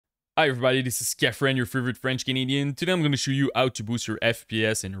Hi everybody, this is Kefren, your favorite French Canadian. Today I'm going to show you how to boost your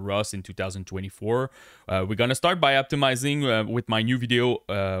FPS in Rust in 2024. We're going to start by optimizing with my new video,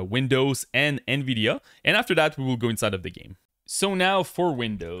 Windows and NVIDIA. And after that, we will go inside of the game. So now for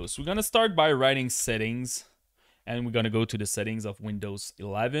Windows, we're going to start by writing settings. And we're going to go to the settings of Windows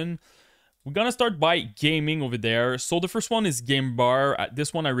 11. We're going to start by gaming over there. So the first one is game bar.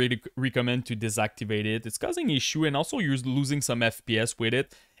 This one I really recommend to deactivate it. It's causing issue and also you're losing some FPS with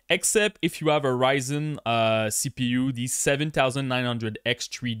it. Except if you have a Ryzen CPU, the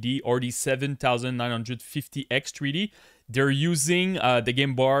 7900X3D or the 7950X3D, they're using the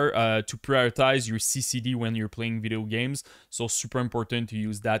game bar to prioritize your CCD when you're playing video games. So super important to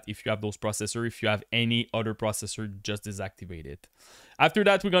use that if you have those processors. If you have any other processor, just deactivate it. After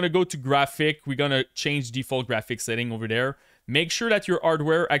that, we're going to go to graphic. We're going to change default graphic setting over there. Make sure that your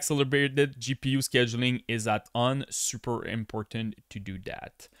hardware accelerated GPU scheduling is at on. Super important to do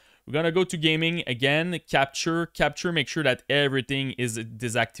that. We're going to go to gaming again, capture, make sure that everything is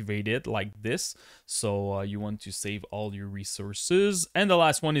deactivated like this. So you want to save all your resources. And the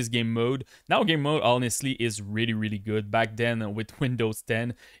last one is game mode. Now game mode honestly is really good. Back then with Windows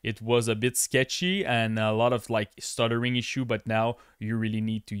 10, it was a bit sketchy and a lot of like stuttering issue, but now you really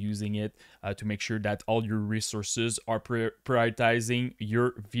need to using it to make sure that all your resources are prioritizing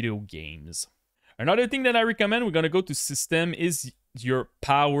your video games. Another thing that I recommend, we're going to go to system, is your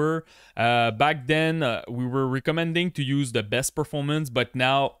power. Back then, we were recommending to use the best performance, but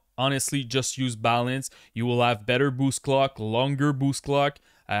now, honestly, just use balance. You will have better boost clock, longer boost clock.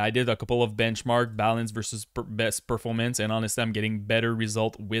 I did a couple of benchmark, balance versus best performance, and honestly, I'm getting better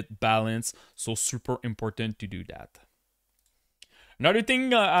result with balance. So super important to do that. Another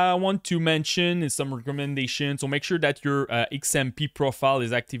thing I want to mention is some recommendations. So make sure that your XMP profile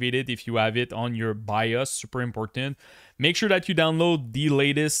is activated if you have it on your BIOS. Super important. Make sure that you download the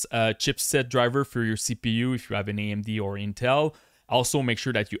latest chipset driver for your CPU if you have an AMD or Intel. Also, make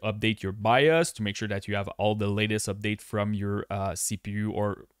sure that you update your BIOS to make sure that you have all the latest update from your CPU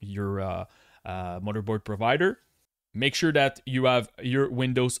or your motherboard provider. Make sure that you have your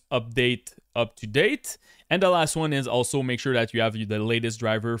Windows update up to date. And the last one is also make sure that you have the latest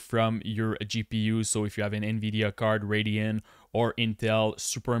driver from your GPU. So if you have an NVIDIA card, Radeon, or Intel,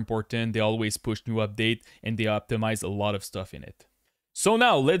 super important. They always push new update and they optimize a lot of stuff in it. So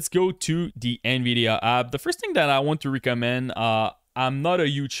now let's go to the NVIDIA app. The first thing that I want to recommend, I'm not a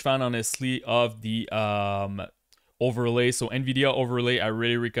huge fan, honestly, of the overlay. So NVIDIA overlay, I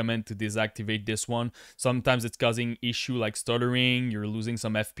really recommend to deactivate this one. Sometimes it's causing issue like stuttering, you're losing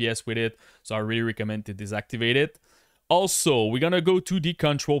some FPS with it. So I really recommend to deactivate it. Also, we're gonna go to the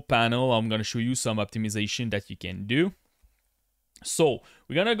control panel. I'm gonna show you some optimization that you can do. So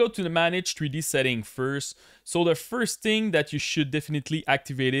we're gonna go to the manage 3D setting first. So the first thing that you should definitely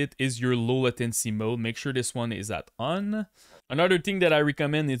activate it is your low latency mode. Make sure this one is at on. Another thing that I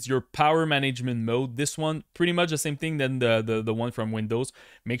recommend is your power management mode. This one, pretty much the same thing than the one from Windows.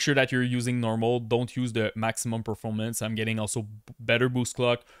 Make sure that you're using normal. Don't use the maximum performance. I'm getting also better boost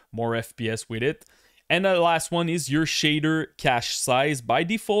clock, more FPS with it. And the last one is your shader cache size. By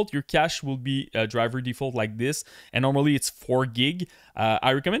default, your cache will be a driver default like this. And normally it's 4 gig.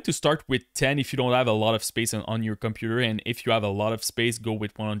 I recommend to start with 10 if you don't have a lot of space on your computer. And if you have a lot of space, go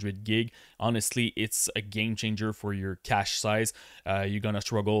with 100 gig. Honestly, it's a game changer for your cache size. You're going to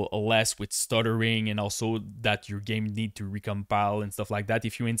struggle less with stuttering and also that your game need to recompile and stuff like that.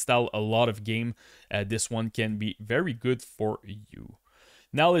 If you install a lot of game, this one can be very good for you.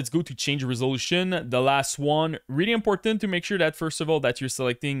 Now let's go to change resolution. The last one, really important to make sure that first of all that you're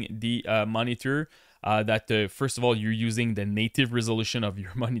selecting the monitor, first of all you're using the native resolution of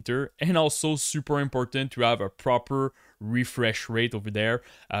your monitor, and also super important to have a proper refresh rate over there.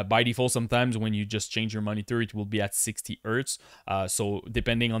 By default, sometimes when you just change your monitor, it will be at 60 Hz. So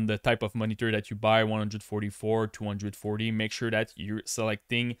depending on the type of monitor that you buy, 144, 240, make sure that you're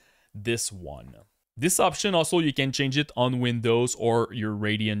selecting this one. This option also, you can change it on Windows or your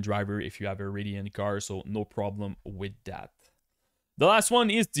Radeon driver if you have a Radeon card, so no problem with that. The last one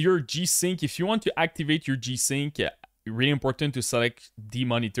is your G-Sync. If you want to activate your G-Sync, really important to select the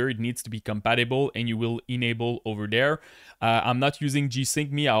monitor. It needs to be compatible and you will enable over there. I'm not using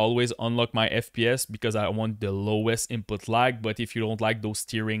G-Sync me. I always unlock my FPS because I want the lowest input lag. But if you don't like those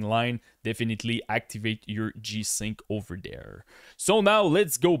steering line, definitely activate your G-Sync over there. So now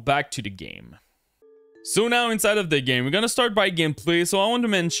let's go back to the game. So now inside of the game, we're gonna start by gameplay. So I want to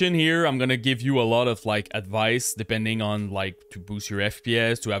mention here, I'm gonna give you a lot of like advice depending on like to boost your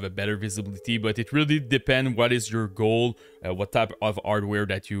FPS, to have a better visibility, but it really depends what is your goal what type of hardware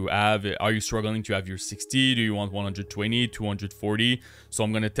that you have. Are you struggling to have your 60? Do you want 120, 240? So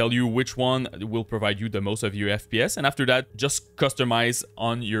I'm going to tell you which one will provide you the most of your FPS, and after that, just customize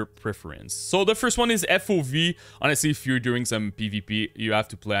on your preference. So the first one is FOV. Honestly, if you're doing some PvP, you have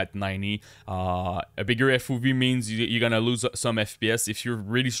to play at 90. A bigger FOV means you're going to lose some FPS. If you're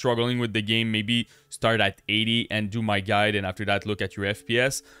really struggling with the game, maybe start at 80 and do my guide, and after that, look at your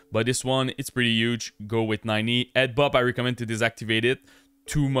FPS. But this one, it's pretty huge. Go with 90. Head bump, I recommend to deactivate it.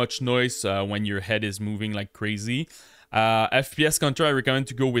 Too much noise when your head is moving like crazy. FPS control, I recommend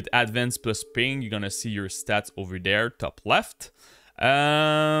to go with advanced plus ping. You're gonna see your stats over there, top left.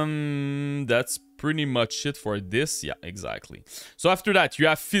 That's pretty much it for this. Yeah, exactly. So after that, you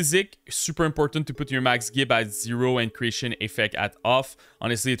have physics. Super important to put your max gib at 0 and creation effect at off.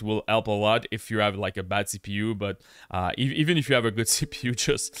 Honestly, it will help a lot if you have like a bad CPU, but even if you have a good CPU,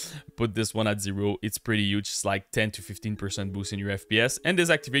 just put this one at 0. It's pretty huge. It's like 10 to 15% boost in your FPS, and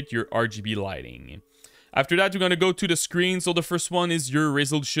deactivate your RGB lighting. After that, you're going to go to the screen. So the first one is your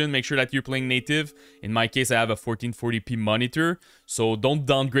resolution. Make sure that you're playing native. In my case, I have a 1440p monitor. So don't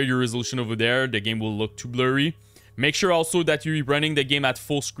downgrade your resolution over there. The game will look too blurry. Make sure also that you're running the game at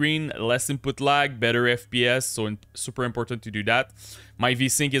full screen, less input lag, better FPS. So super important to do that. My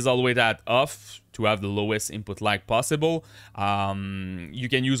VSync is all the way at off to have the lowest input lag possible. You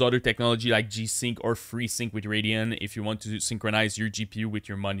can use other technology like G-Sync or FreeSync with Radeon if you want to synchronize your GPU with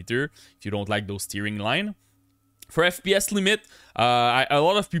your monitor, if you don't like those steering line. For FPS limit, a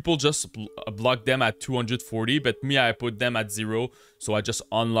lot of people just block them at 240, but me, I put them at 0. So I just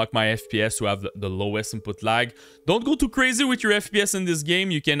unlock my FPS to have the lowest input lag. Don't go too crazy with your FPS in this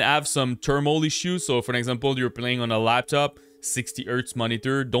game. You can have some thermal issues. So for example, you're playing on a laptop, 60 Hz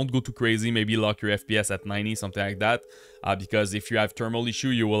monitor. Don't go too crazy. Maybe lock your FPS at 90, something like that. Because if you have thermal issue,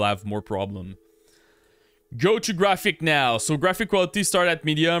 you will have more problem. Go to graphic now. So graphic quality, start at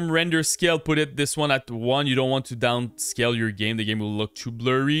medium. Render scale, put this one at 1. You don't want to downscale your game. The game will look too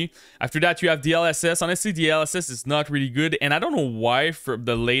blurry. After that, you have DLSS. Honestly, DLSS is not really good. And I don't know why for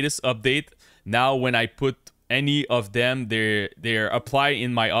the latest update, now when I put any of them, they're apply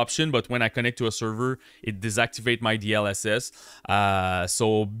in my option, but when I connect to a server, it deactivate my DLSS.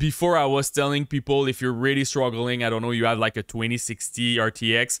 So before I was telling people, if you're really struggling, I don't know, you have like a 2060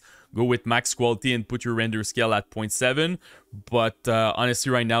 RTX, go with max quality and put your render scale at 0.7. But honestly,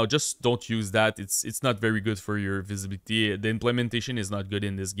 right now, just don't use that. It's not very good for your visibility. The implementation is not good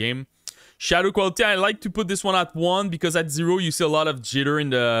in this game. Shadow quality, I like to put this one at 1 because at 0 you see a lot of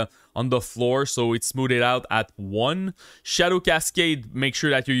jitter on the floor, so it's smoothed out at 1. Shadow cascade, make sure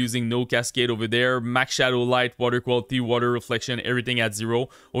that you're using no cascade over there. Max shadow light, water quality, water reflection, everything at 0.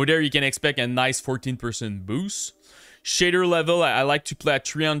 Over there you can expect a nice 14% boost. Shader level, I like to play at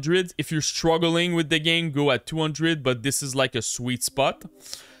 300. If you're struggling with the game, go at 200, but this is like a sweet spot.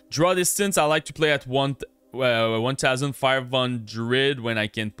 Draw distance, I like to play at 1500 when I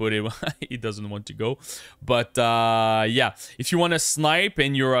can put it. It doesn't want to go, but yeah, if you want to snipe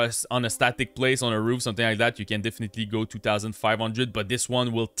and you're on a static place on a roof, something like that, you can definitely go 2500, but this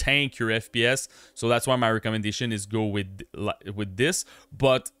one will tank your FPS, so that's why my recommendation is go with this.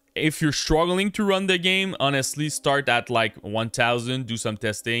 But if you're struggling to run the game, honestly, start at like 1000, do some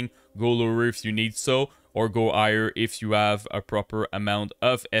testing, go lower if you need so, or go higher if you have a proper amount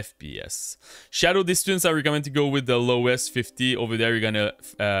of FPS. Shadow distance, I recommend to go with the lowest, 50. Over there, you're gonna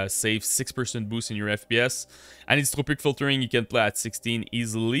save 6% boost in your FPS. Anisotropic filtering, you can play at 16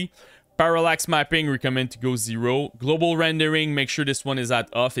 easily. Parallax mapping, recommend to go 0. Global rendering, make sure this one is at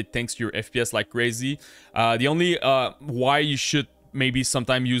off. It tanks your FPS like crazy. The only why you should maybe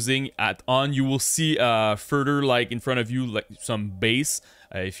sometime using at on, you will see further like in front of you like some base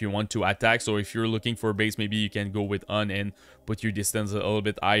if you want to attack. So if you're looking for base, maybe you can go with on and put your distance a little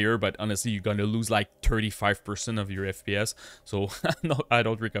bit higher, but honestly you're gonna lose like 35% of your FPS, so no, I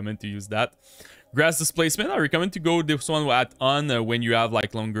don't recommend to use that. Grass displacement, I recommend to go this one at on when you have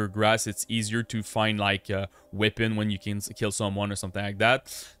like longer grass. It's easier to find like a weapon when you can kill someone or something like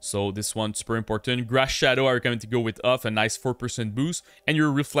that, so this one's super important. Grass shadow, I recommend to go with off, a nice 4% boost, and your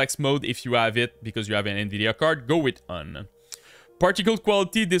reflex mode, if you have it because you have an NVIDIA card, go with on. Particle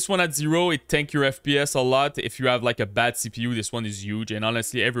quality, this one at 0, it tank your FPS a lot. If you have like a bad CPU, this one is huge, and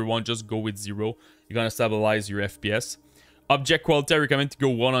honestly everyone just go with 0. You're gonna stabilize your FPS. Object quality, I recommend to go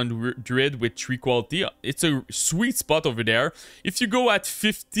 100 with tree quality. It's a sweet spot over there. If you go at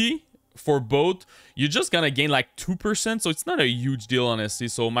 50 for both, you're just gonna gain like 2%, so it's not a huge deal honestly.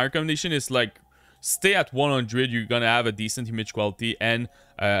 So my recommendation is like stay at 100. You're gonna have a decent image quality and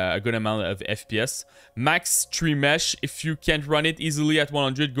a good amount of FPS. Max tree mesh, if you can't run it easily at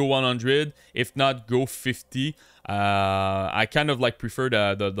 100, go 100. If not, go 50. I kind of like prefer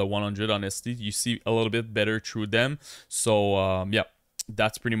the 100, honestly. You see a little bit better through them. So yeah,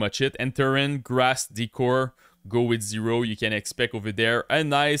 that's pretty much it. Enter in grass decor, go with 0. You can expect over there a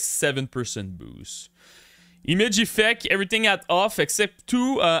nice 7% boost. Image effect, everything at off except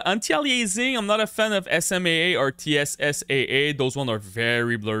 2. Anti-aliasing, I'm not a fan of SMAA or TSSAA. Those ones are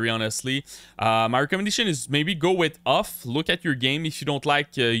very blurry, honestly. My recommendation is maybe go with off. Look at your game. If you don't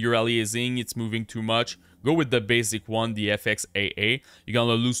like your aliasing, it's moving too much, go with the basic one, the FXAA. You're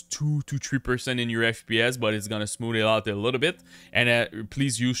gonna lose 2 to 3% in your FPS, but it's gonna smooth it out a little bit. And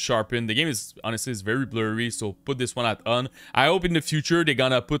please use sharpen. The game is honestly is very blurry, so put this one at on. I hope in the future they're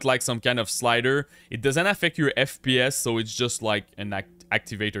gonna put like some kind of slider. It doesn't affect your FPS, so it's just like an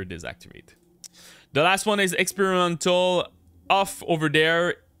activate or deactivate. The last one is experimental. Off over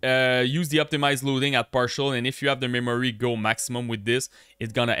there. Use the optimized loading at partial, and if you have the memory, go maximum with this.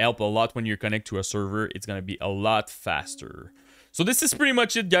 It's gonna help a lot when you connect to a server. It's gonna be a lot faster. So this is pretty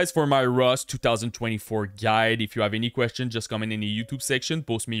much it, guys, for my Rust 2024 guide. If you have any questions, just comment in the YouTube section.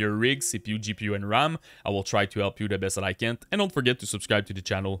 Post me your rig, CPU, GPU, and RAM. I will try to help you the best that I can. And don't forget to subscribe to the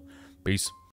channel. Peace.